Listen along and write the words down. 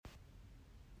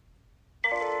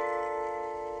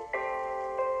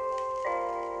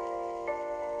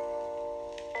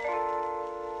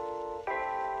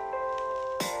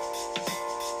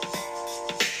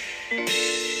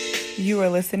You are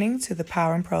listening to the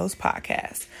Power and Prose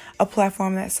podcast, a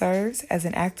platform that serves as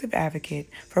an active advocate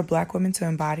for Black women to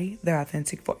embody their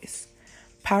authentic voice.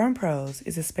 Power and Prose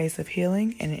is a space of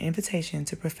healing and an invitation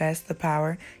to profess the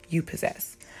power you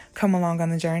possess. Come along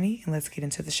on the journey and let's get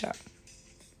into the show.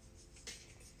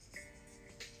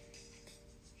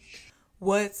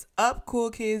 What's up, cool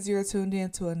kids? You're tuned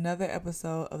in to another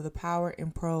episode of the Power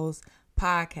and Prose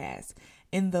podcast.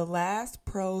 In the last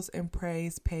Prose and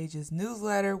Praise Pages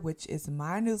newsletter, which is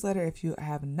my newsletter, if you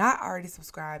have not already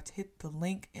subscribed, hit the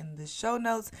link in the show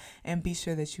notes and be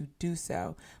sure that you do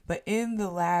so. But in the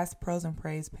last Prose and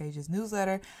Praise Pages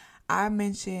newsletter, I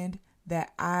mentioned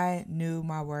that I knew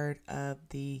my word of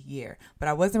the year, but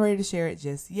I wasn't ready to share it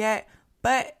just yet,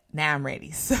 but now I'm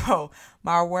ready. So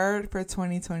my word for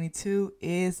 2022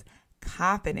 is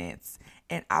confidence.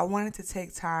 And I wanted to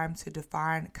take time to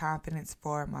define confidence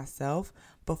for myself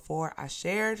before I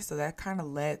shared. So that kind of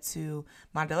led to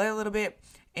my delay a little bit.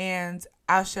 And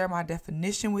I'll share my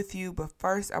definition with you. But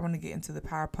first, I want to get into the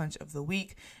power punch of the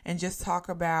week and just talk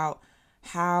about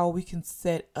how we can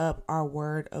set up our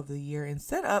word of the year and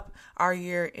set up our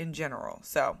year in general.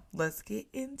 So let's get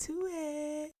into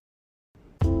it.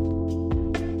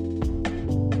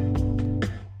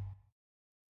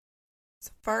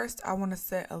 First, I want to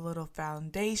set a little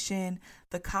foundation.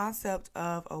 The concept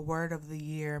of a word of the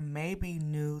year may be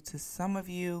new to some of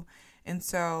you. And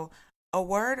so a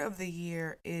word of the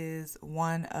year is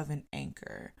one of an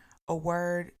anchor. A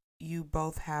word you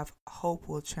both have hope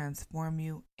will transform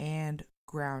you and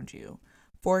ground you.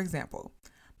 For example,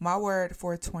 my word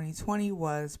for 2020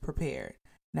 was prepared.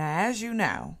 Now, as you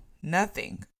know,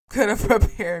 nothing could have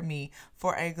prepared me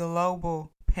for a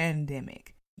global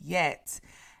pandemic. Yet,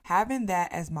 having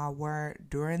that as my word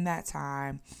during that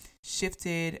time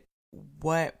shifted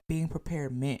what being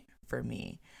prepared meant for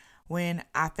me. When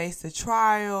I faced a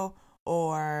trial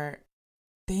or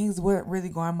things weren't really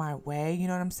going my way, you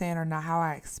know what I'm saying, or not how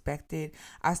I expected,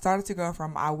 I started to go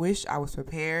from I wish I was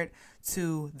prepared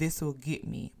to this will get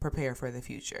me prepared for the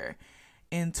future.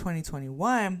 In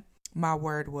 2021, my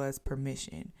word was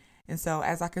permission. And so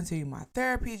as I continue my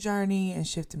therapy journey and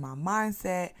shifting my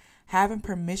mindset, having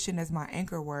permission as my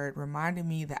anchor word reminded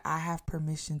me that I have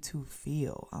permission to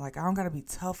feel. Like, I don't got to be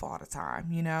tough all the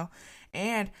time, you know?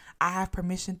 And I have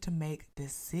permission to make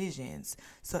decisions.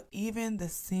 So even the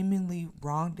seemingly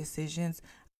wrong decisions,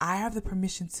 I have the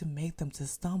permission to make them, to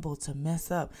stumble, to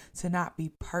mess up, to not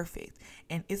be perfect.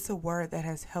 And it's a word that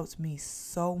has helped me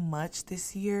so much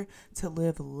this year to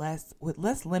live with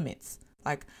less limits.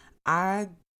 Like,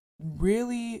 I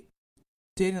really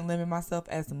didn't limit myself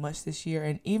as much this year.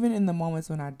 And even in the moments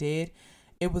when I did,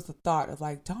 it was the thought of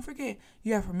like, don't forget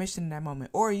you have permission in that moment.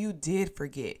 Or you did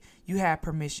forget you had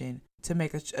permission to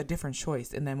make a different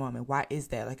choice in that moment. Why is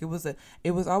that? Like, it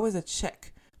was always a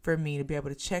check for me to be able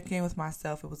to check in with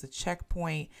myself. It was a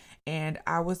checkpoint, and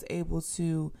I was able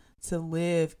to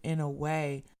live in a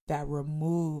way that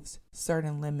removes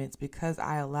certain limits because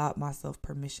I allowed myself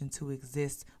permission to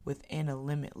exist within a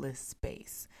limitless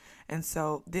space. And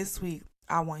so this week,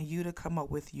 I want you to come up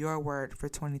with your word for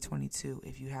 2022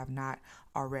 if you have not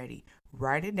already.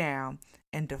 Write it down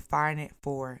and define it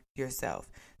for yourself.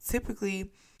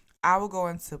 Typically, I will go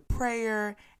into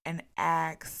prayer and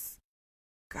ask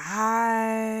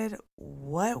God,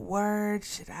 what word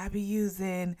should I be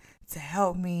using to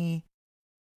help me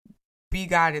be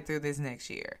guided through this next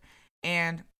year?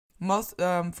 And most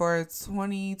for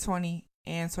 2020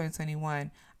 and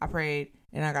 2021, I prayed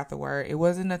and I got the word. It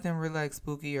wasn't nothing really like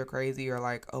spooky or crazy or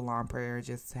like a long prayer. It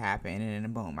just happened and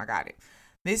then boom, I got it.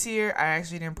 This year, I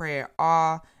actually didn't pray at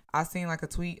all. I seen like a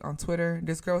tweet on Twitter.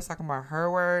 This girl was talking about her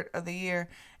word of the year.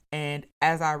 And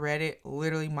as I read it,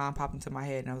 literally mine popped into my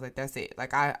head and I was like, that's it.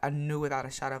 Like, I knew without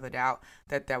a shadow of a doubt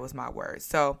that was my word.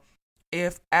 So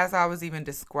as I was even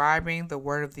describing the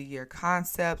word of the year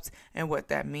concept and what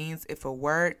that means, if a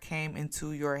word came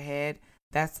into your head,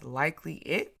 that's likely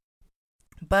it.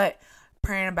 But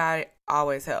praying about it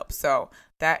always helps. So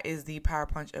that is the power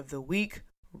punch of the week.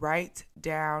 Write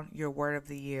down your word of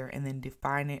the year and then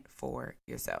define it for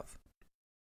yourself.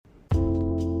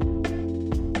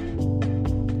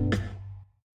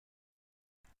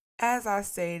 As I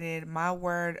stated, my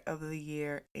word of the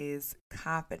year is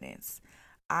confidence.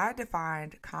 I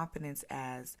defined confidence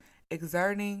as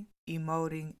exerting,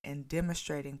 emoting, and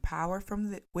demonstrating power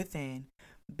from within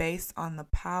based on the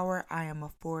power I am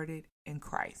afforded in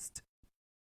Christ.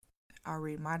 I'll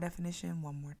read my definition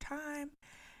one more time.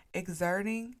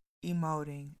 Exerting,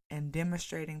 emoting, and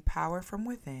demonstrating power from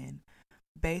within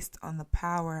based on the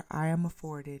power I am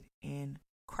afforded in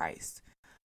Christ.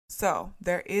 So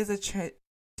there is a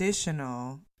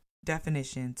traditional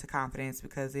definition to confidence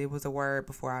because it was a word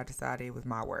before I decided it was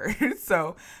my word.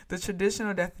 So the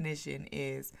traditional definition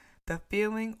is the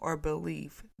feeling or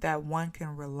belief that one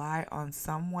can rely on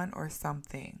someone or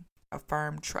something, a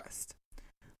firm trust.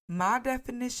 My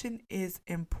definition is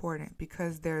important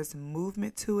because there's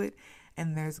movement to it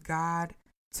and there's God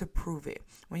to prove it.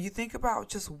 When you think about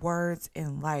just words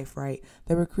in life, right?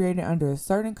 They were created under a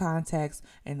certain context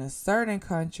in a certain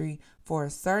country for a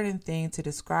certain thing to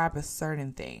describe a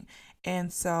certain thing.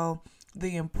 And so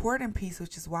the important piece,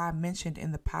 which is why I mentioned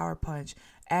in the Power Punch,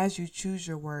 as you choose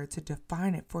your word to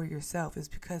define it for yourself, is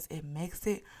because it makes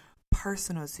it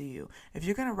personal to you. If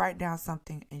you're going to write down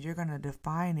something and you're going to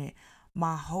define it,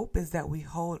 my hope is that we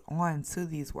hold on to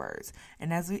these words.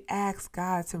 And as we ask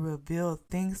God to reveal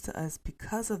things to us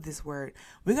because of this word,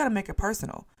 we got to make it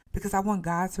personal. Because I want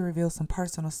God to reveal some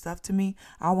personal stuff to me.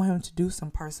 I want him to do some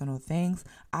personal things.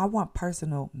 I want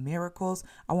personal miracles.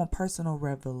 I want personal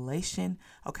revelation.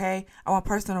 Okay. I want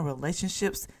personal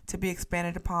relationships to be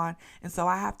expanded upon. And so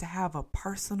I have to have a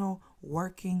personal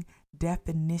working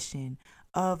definition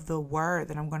of the word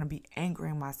that I'm going to be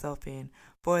anchoring myself in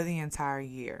for the entire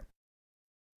year.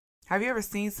 Have you ever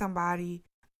seen somebody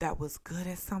that was good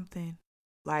at something?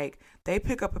 Like they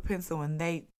pick up a pencil and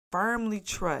they firmly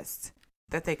trust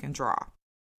that they can draw.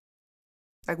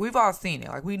 Like we've all seen it.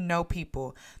 Like we know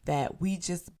people that we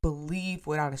just believe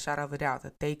without a shadow of a doubt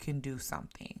that they can do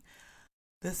something.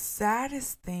 The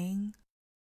saddest thing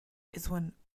is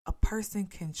when a person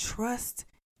can trust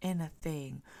in a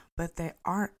thing, but they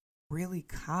aren't really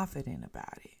confident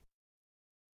about it.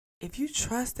 If you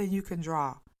trust that you can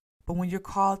draw, but when you're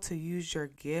called to use your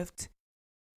gift,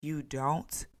 you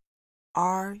don't,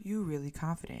 are you really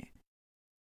confident?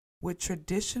 With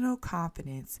traditional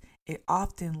confidence, it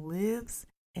often lives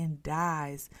and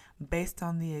dies based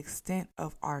on the extent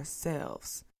of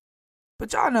ourselves.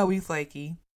 But y'all know we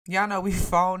flaky. Y'all know we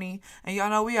phony. And y'all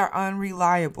know we are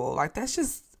unreliable. Like that's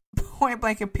just point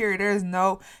blank and period. There is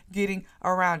no getting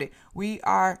around it. We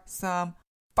are some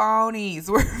phonies.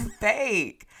 We're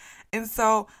fake. And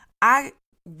so I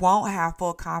won't have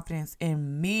full confidence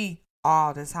in me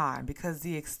all the time because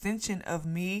the extension of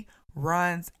me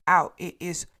runs out. It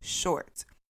is short.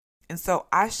 And so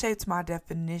I shaped my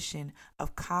definition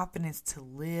of confidence to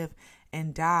live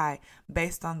and die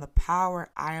based on the power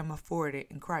I am afforded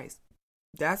in Christ.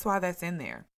 That's why that's in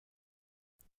there.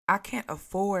 I can't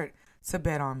afford to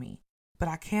bet on me, but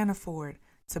I can afford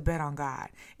to bet on God.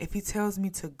 If he tells me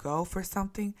to go for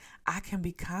something, I can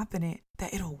be confident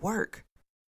that it'll work.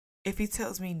 If he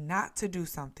tells me not to do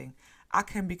something, I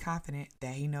can be confident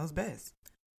that he knows best.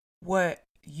 What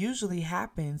usually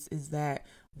happens is that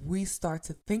we start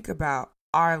to think about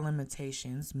our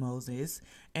limitations, Moses,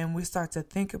 and we start to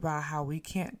think about how we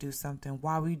can't do something,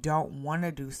 why we don't want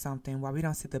to do something, why we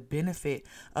don't see the benefit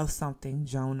of something,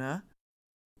 Jonah,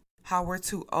 how we're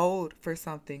too old for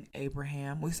something,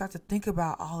 Abraham. We start to think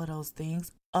about all of those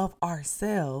things of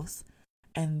ourselves,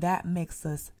 and that makes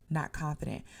us not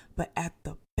confident. But at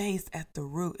the base, at the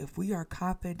root, if we are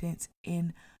confident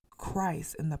in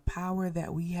Christ and the power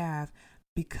that we have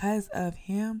because of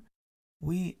him,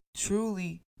 we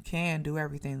truly can do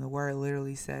everything. The word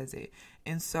literally says it.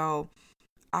 And so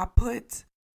I put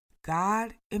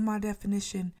God in my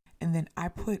definition, and then I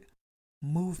put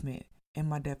movement in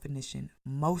my definition,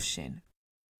 motion.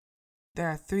 There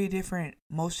are 3 different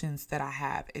motions that I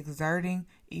have: exerting,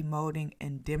 emoting,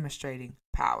 and demonstrating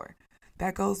power.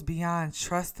 That goes beyond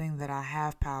trusting that I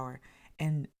have power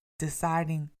and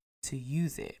deciding to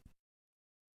use it.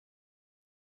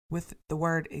 With the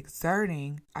word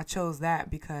exerting, I chose that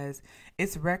because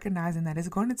it's recognizing that it's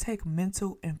going to take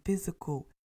mental and physical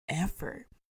effort.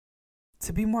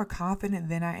 To be more confident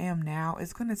than I am now,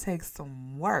 it's going to take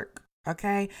some work,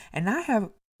 okay? And I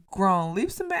have grown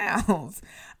leaps and bounds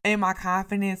in my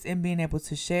confidence in being able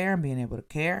to share and being able to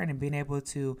care and in being able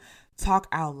to talk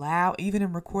out loud, even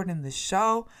in recording the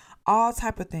show, all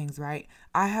type of things, right?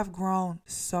 I have grown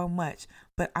so much,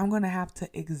 but I'm going to have to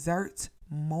exert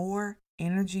more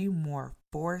energy, more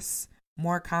force,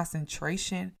 more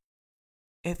concentration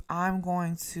if I'm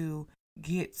going to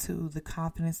get to the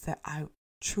confidence that I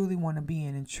truly want to be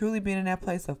in and truly being in that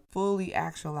place of fully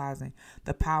actualizing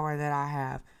the power that I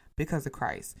have because of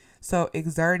Christ. So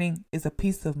exerting is a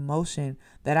piece of motion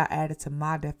that I added to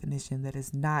my definition that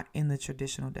is not in the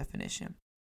traditional definition.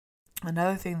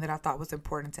 Another thing that I thought was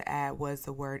important to add was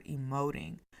the word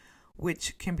emoting,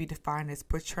 which can be defined as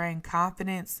portraying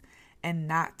confidence and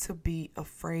not to be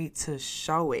afraid to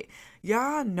show it.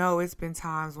 Y'all know it's been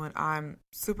times when I'm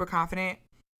super confident,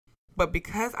 but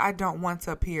because I don't want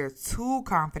to appear too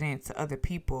confident to other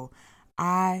people,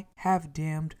 I have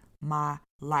dimmed my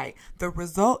light. The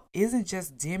result isn't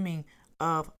just dimming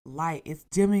of light, it's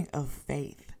dimming of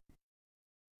faith.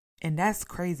 And that's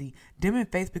crazy. Dimming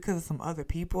faith because of some other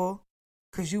people.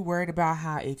 Because you worried about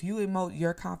how if you emote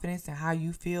your confidence and how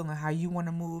you feel and how you want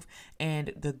to move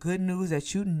and the good news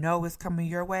that you know is coming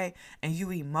your way and you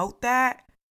emote that,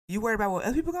 you worried about what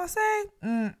other people going to say?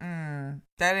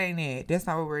 That ain't it. That's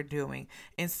not what we're doing.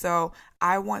 And so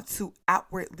I want to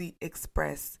outwardly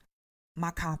express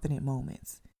my confident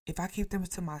moments. If I keep them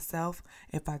to myself,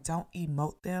 if I don't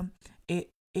emote them, it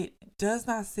does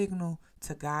not signal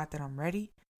to God that I'm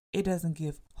ready. It doesn't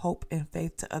give hope and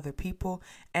faith to other people.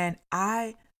 And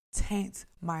I taint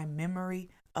my memory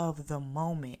of the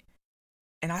moment.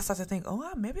 And I start to think,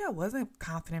 maybe I wasn't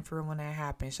confident for when that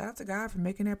happened. Shout out to God for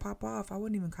making that pop off. I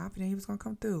wasn't even confident he was going to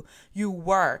come through. You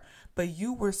were. But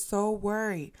you were so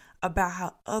worried about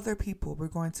how other people were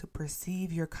going to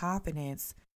perceive your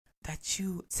confidence that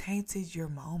you tainted your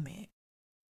moment.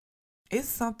 It's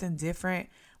something different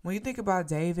when you think about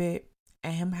David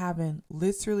and him having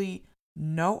literally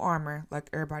no armor like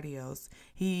everybody else.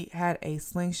 He had a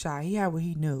slingshot. He had what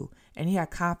he knew, and he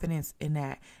had confidence in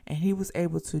that. And he was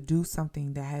able to do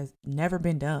something that has never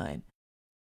been done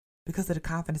because of the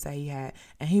confidence that he had.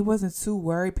 And he wasn't too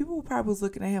worried. People probably was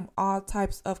looking at him all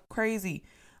types of crazy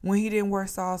when he didn't wear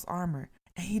Saul's armor.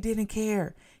 And he didn't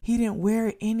care. He didn't wear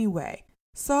it anyway.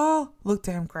 Saul looked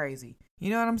at him crazy. You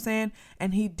know what I'm saying?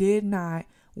 And he did not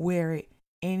wear it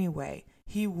anyway.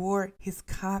 He wore his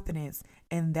confidence,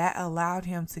 and that allowed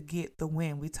him to get the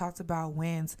win. We talked about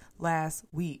wins last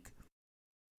week.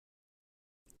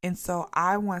 And so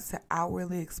I want to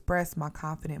outwardly express my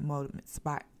confident moments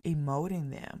by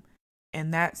emoting them.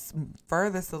 And that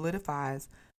further solidifies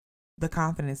the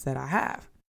confidence that I have.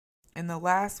 And the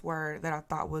last word that I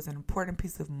thought was an important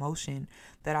piece of motion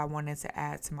that I wanted to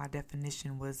add to my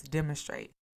definition was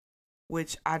demonstrate,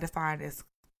 which I defined as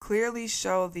clearly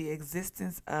show the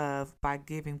existence of by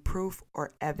giving proof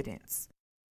or evidence.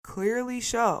 Clearly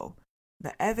show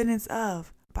the evidence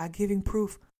of by giving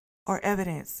proof or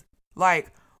evidence.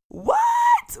 Like,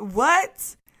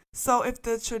 what? So if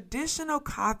the traditional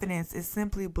confidence is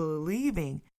simply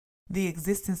believing the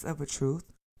existence of a truth,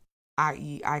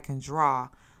 i.e. I can draw,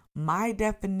 my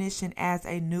definition adds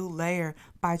a new layer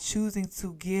by choosing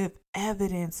to give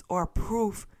evidence or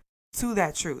proof to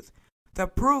that truth. The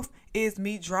proof is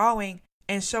me drawing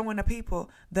and showing the people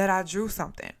that I drew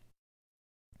something.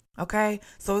 Okay?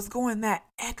 So it's going that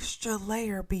extra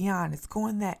layer beyond. It's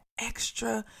going that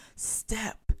extra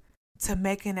step to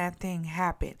making that thing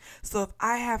happen. So if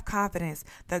I have confidence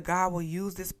that God will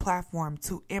use this platform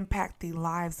to impact the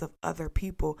lives of other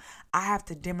people, I have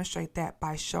to demonstrate that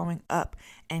by showing up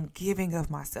and giving of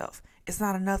myself. It's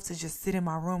not enough to just sit in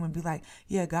my room and be like,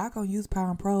 yeah, God gonna use Power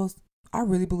and Pros. I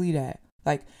really believe that.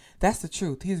 Like, that's the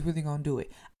truth. He's really going to do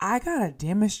it. I got to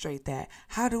demonstrate that.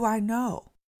 How do I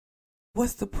know?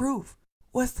 What's the proof?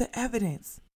 What's the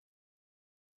evidence?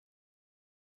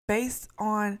 Based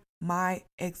on my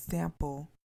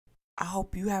example, I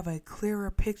hope you have a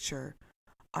clearer picture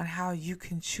on how you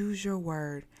can choose your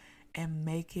word and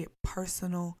make it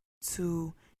personal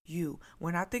to you.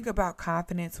 When I think about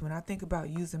confidence, when I think about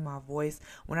using my voice,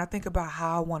 when I think about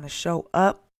how I want to show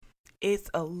up, it's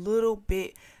a little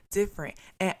bit different.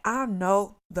 And I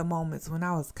know the moments when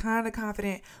I was kind of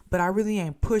confident, but I really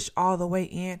ain't pushed all the way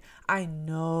in. I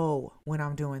know when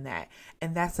I'm doing that.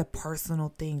 And that's a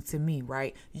personal thing to me,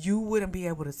 right? You wouldn't be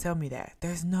able to tell me that.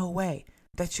 There's no way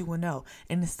that you would know.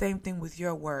 And the same thing with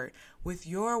your word. With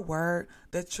your word,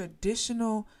 the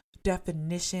traditional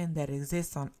definition that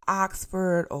exists on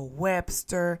Oxford or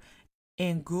Webster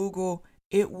in Google,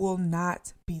 it will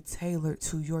not be tailored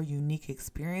to your unique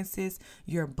experiences,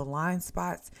 your blind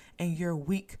spots, and your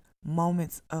weak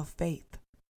moments of faith.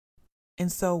 And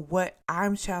so what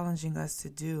I'm challenging us to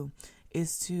do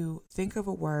is to think of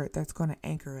a word that's going to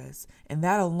anchor us. And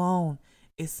that alone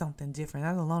is something different.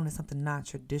 That alone is something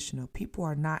non-traditional. People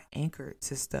are not anchored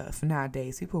to stuff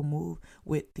nowadays. People move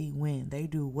with the wind. They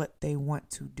do what they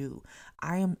want to do.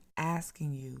 I am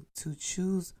asking you to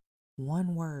choose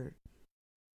one word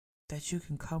that you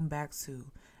can come back to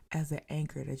as an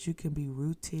anchor, that you can be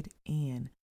rooted in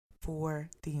for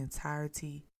the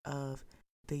entirety of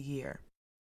the year,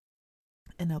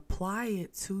 and apply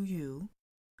it to you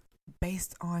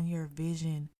based on your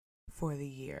vision for the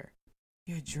year,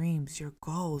 your dreams, your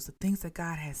goals, the things that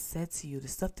God has said to you, the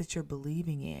stuff that you're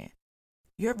believing in.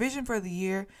 Your vision for the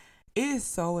year, it is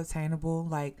so attainable.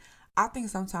 Like, I think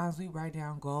sometimes we write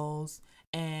down goals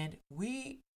and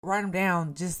we write them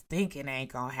down just thinking it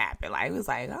ain't gonna happen. Like, it was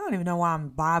like, I don't even know why I'm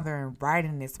bothering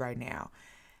writing this right now.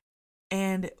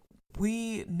 And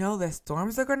we know that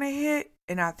storms are going to hit.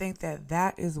 And I think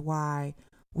that is why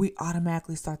we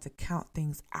automatically start to count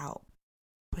things out.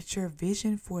 But your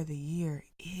vision for the year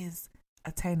is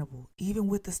attainable, even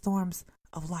with the storms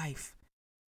of life.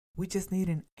 We just need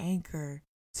an anchor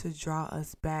to draw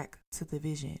us back to the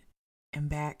vision and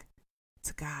back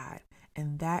to God.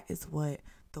 And that is what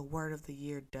the word of the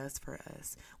year does for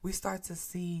us. We start to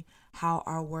see how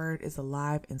our word is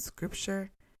alive in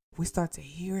scripture. We start to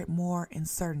hear it more in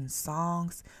certain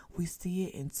songs. We see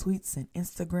it in tweets and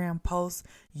Instagram posts.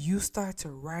 You start to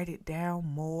write it down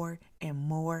more and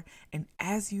more. And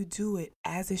as you do it,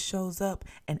 as it shows up,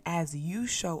 and as you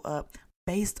show up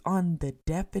based on the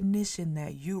definition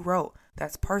that you wrote,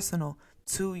 that's personal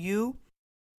to you,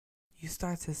 you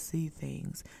start to see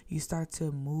things. You start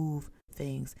to move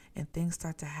things, and things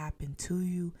start to happen to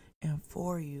you and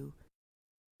for you.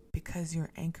 Because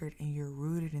you're anchored and you're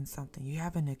rooted in something. You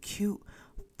have an acute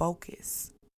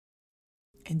focus.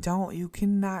 And you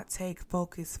cannot take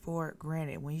focus for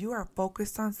granted. When you are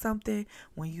focused on something,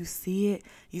 when you see it,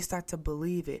 you start to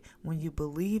believe it. When you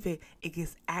believe it, it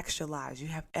gets actualized. You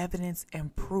have evidence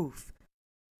and proof.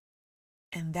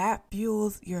 And that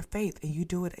fuels your faith. And you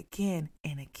do it again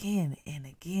and again and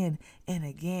again and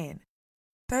again.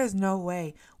 There's no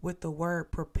way with the word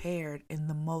prepared in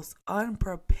the most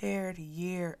unprepared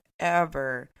year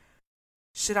ever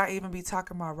should I even be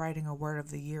talking about writing a word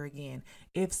of the year again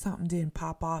if something didn't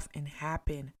pop off and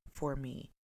happen for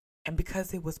me. And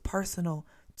because it was personal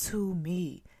to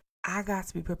me, I got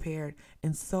to be prepared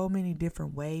in so many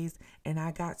different ways, and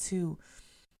I got to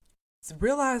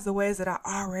realize the ways that I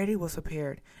already was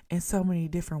prepared in so many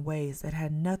different ways that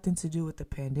had nothing to do with the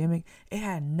pandemic. It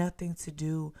had nothing to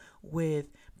do with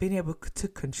being able to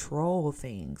control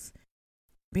things.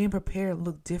 Being prepared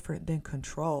looked different than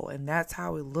control, and that's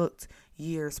how it looked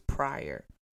years prior.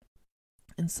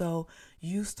 And so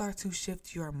you start to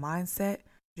shift your mindset,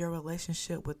 your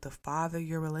relationship with the Father,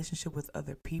 your relationship with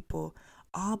other people,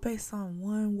 all based on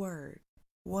one word,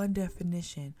 one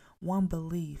definition, one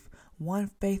belief, one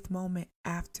faith moment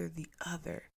after the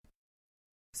other.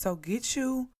 So get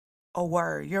you a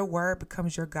word. Your word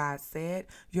becomes your God said.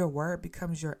 Your word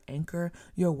becomes your anchor.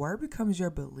 Your word becomes your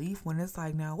belief when it's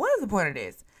like, now, what is the point of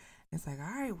this? It's like, all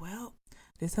right, well,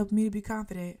 this helped me to be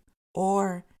confident.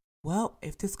 Or, well,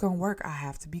 if this going to work, I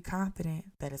have to be confident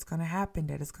that it's going to happen,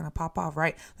 that it's going to pop off,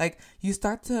 right? Like, you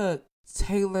start to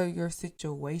tailor your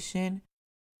situation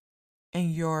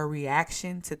and your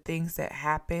reaction to things that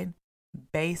happen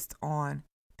based on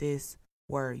this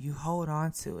word. You hold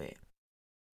on to it.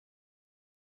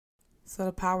 So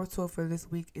the power tool for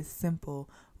this week is simple.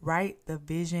 Write the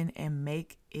vision and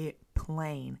make it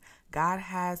plain. God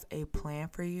has a plan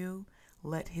for you.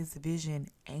 Let his vision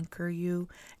anchor you.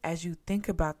 As you think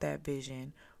about that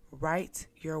vision, write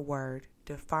your word.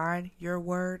 Define your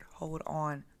word. Hold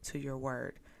on to your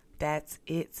word. That's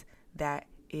it. That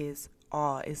is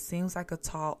all. It seems like a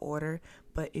tall order,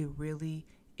 but it really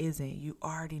isn't. You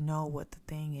already know what the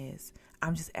thing is.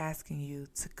 I'm just asking you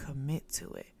to commit to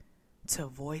it, to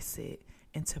voice it,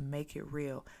 and to make it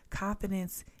real.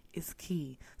 Confidence is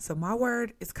key. So my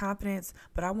word is confidence,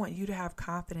 but I want you to have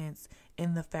confidence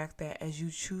in the fact that as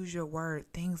you choose your word,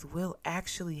 things will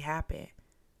actually happen.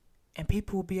 And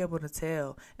people will be able to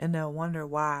tell, and they'll wonder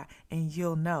why, and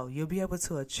you'll know. You'll be able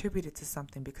to attribute it to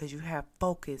something because you have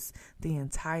focused the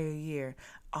entire year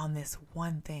on this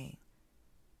one thing.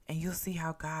 And you'll see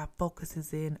how God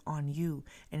focuses in on you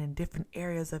and in different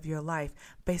areas of your life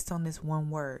based on this one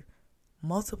word.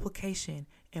 Multiplication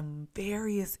in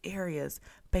various areas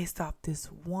based off this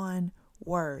one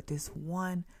word, this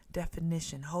one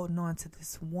definition, holding on to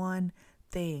this one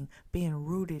thing, being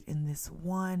rooted in this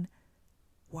one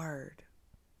word.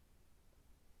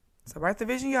 So write the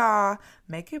vision, y'all.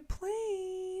 Make it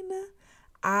plain.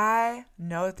 I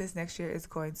know that this next year is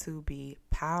going to be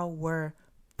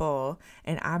powerful,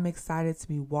 and I'm excited to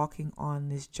be walking on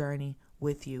this journey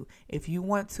with you. If you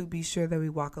want to be sure that we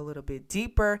walk a little bit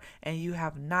deeper and you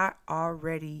have not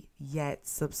already yet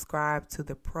subscribed to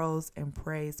the Pros and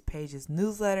Praise Pages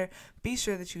newsletter, be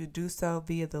sure that you do so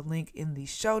via the link in the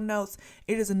show notes.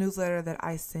 It is a newsletter that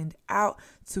I send out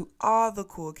to all the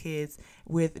cool kids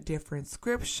with different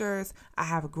scriptures. I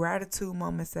have gratitude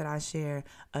moments that I share,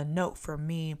 a note from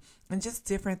me, and just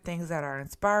different things that are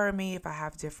inspiring me. If I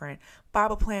have different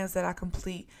Bible plans that I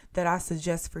complete that I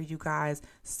suggest for you guys,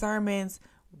 sermons,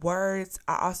 words.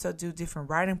 I also do different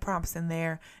writing prompts in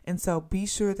there. And so be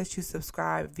sure that you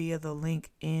subscribe via the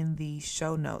link in the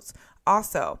show notes.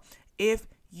 Also, if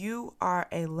you are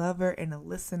a lover and a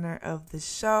listener of the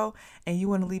show and you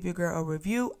want to leave your girl a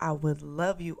review, I would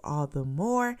love you all the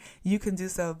more. You can do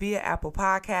so via Apple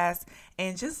Podcasts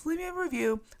and just leave me a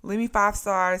review, leave me 5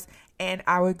 stars, and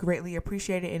I would greatly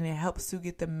appreciate it, and it helps to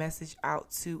get the message out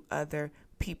to other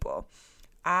people.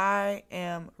 I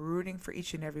am rooting for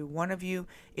each and every one of you.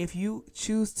 If you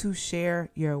choose to share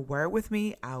your word with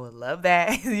me, I would love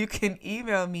that. You can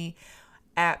email me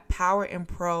at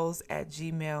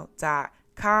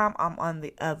powerandprose@gmail.com. I'm on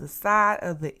the other side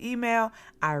of the email.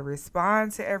 I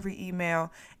respond to every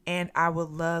email, and I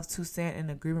would love to stand in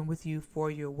agreement with you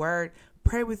for your word,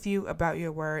 pray with you about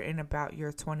your word and about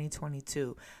your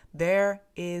 2022. There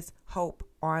is hope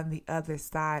on the other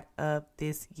side of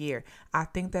this year. I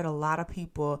think that a lot of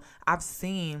people, I've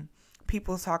seen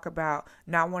people talk about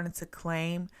not wanting to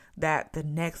claim that the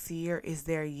next year is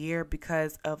their year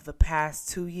because of the past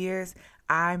 2 years.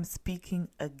 I'm speaking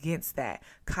against that.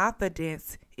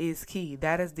 Confidence is key.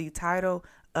 That is the title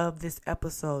of this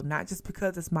episode, not just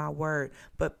because it's my word,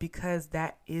 but because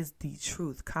that is the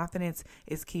truth. Confidence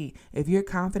is key. If you're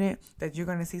confident that you're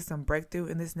going to see some breakthrough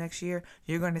in this next year,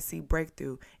 you're going to see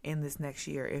breakthrough in this next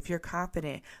year. If you're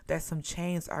confident that some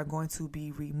chains are going to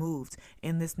be removed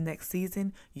in this next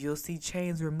season, you'll see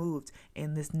chains removed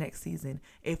in this next season.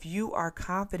 If you are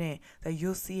confident that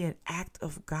you'll see an act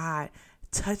of God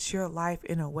touch your life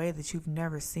in a way that you've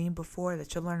never seen before,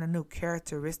 that you'll learn a new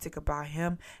characteristic about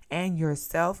him and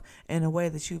yourself in a way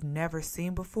that you've never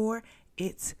seen before,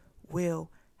 it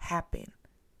will happen.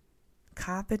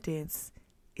 Confidence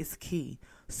is key.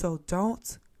 So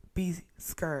don't be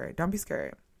scared. Don't be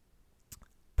scared.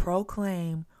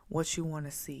 Proclaim what you want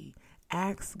to see.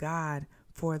 Ask God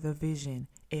for the vision.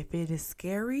 If it is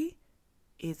scary,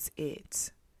 it's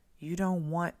it. You don't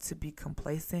want to be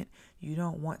complacent. You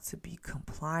don't want to be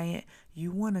compliant.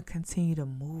 You want to continue to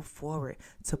move forward,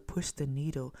 to push the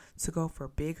needle, to go for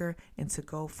bigger and to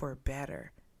go for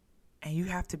better. And you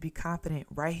have to be confident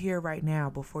right here, right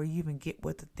now, before you even get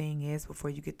what the thing is,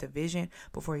 before you get the vision,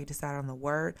 before you decide on the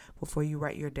word, before you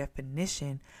write your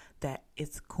definition, that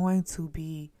it's going to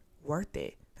be worth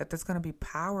it, that there's going to be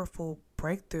powerful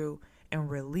breakthrough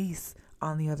and release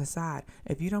on the other side.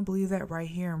 If you don't believe that right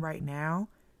here and right now,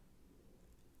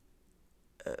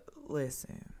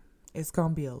 listen, it's going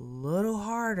to be a little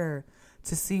harder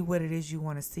to see what it is you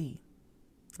want to see,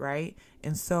 right?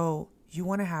 And so you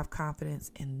want to have confidence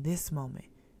in this moment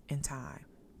in time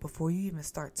before you even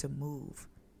start to move.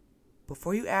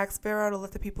 Before you ask Pharaoh to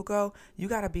let the people go, you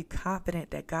got to be confident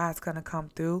that God's going to come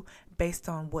through based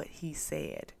on what he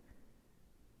said.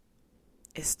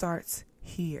 It starts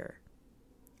here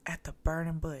at the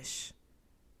burning bush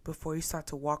before you start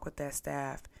to walk with that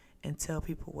staff and tell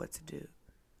people what to do.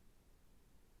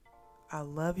 I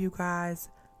love you guys.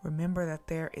 Remember that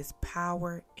there is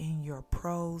power in your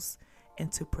prose,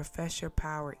 and to profess your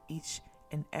power each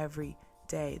and every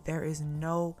day. There is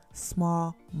no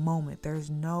small moment. There's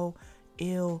no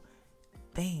ill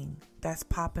thing that's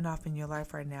popping off in your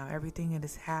life right now. Everything that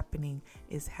is happening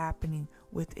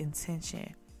with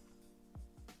intention.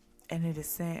 And it is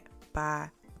sent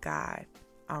by God.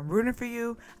 I'm rooting for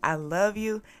you. I love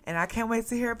you. And I can't wait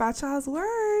to hear about y'all's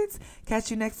words. Catch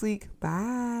you next week.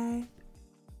 Bye.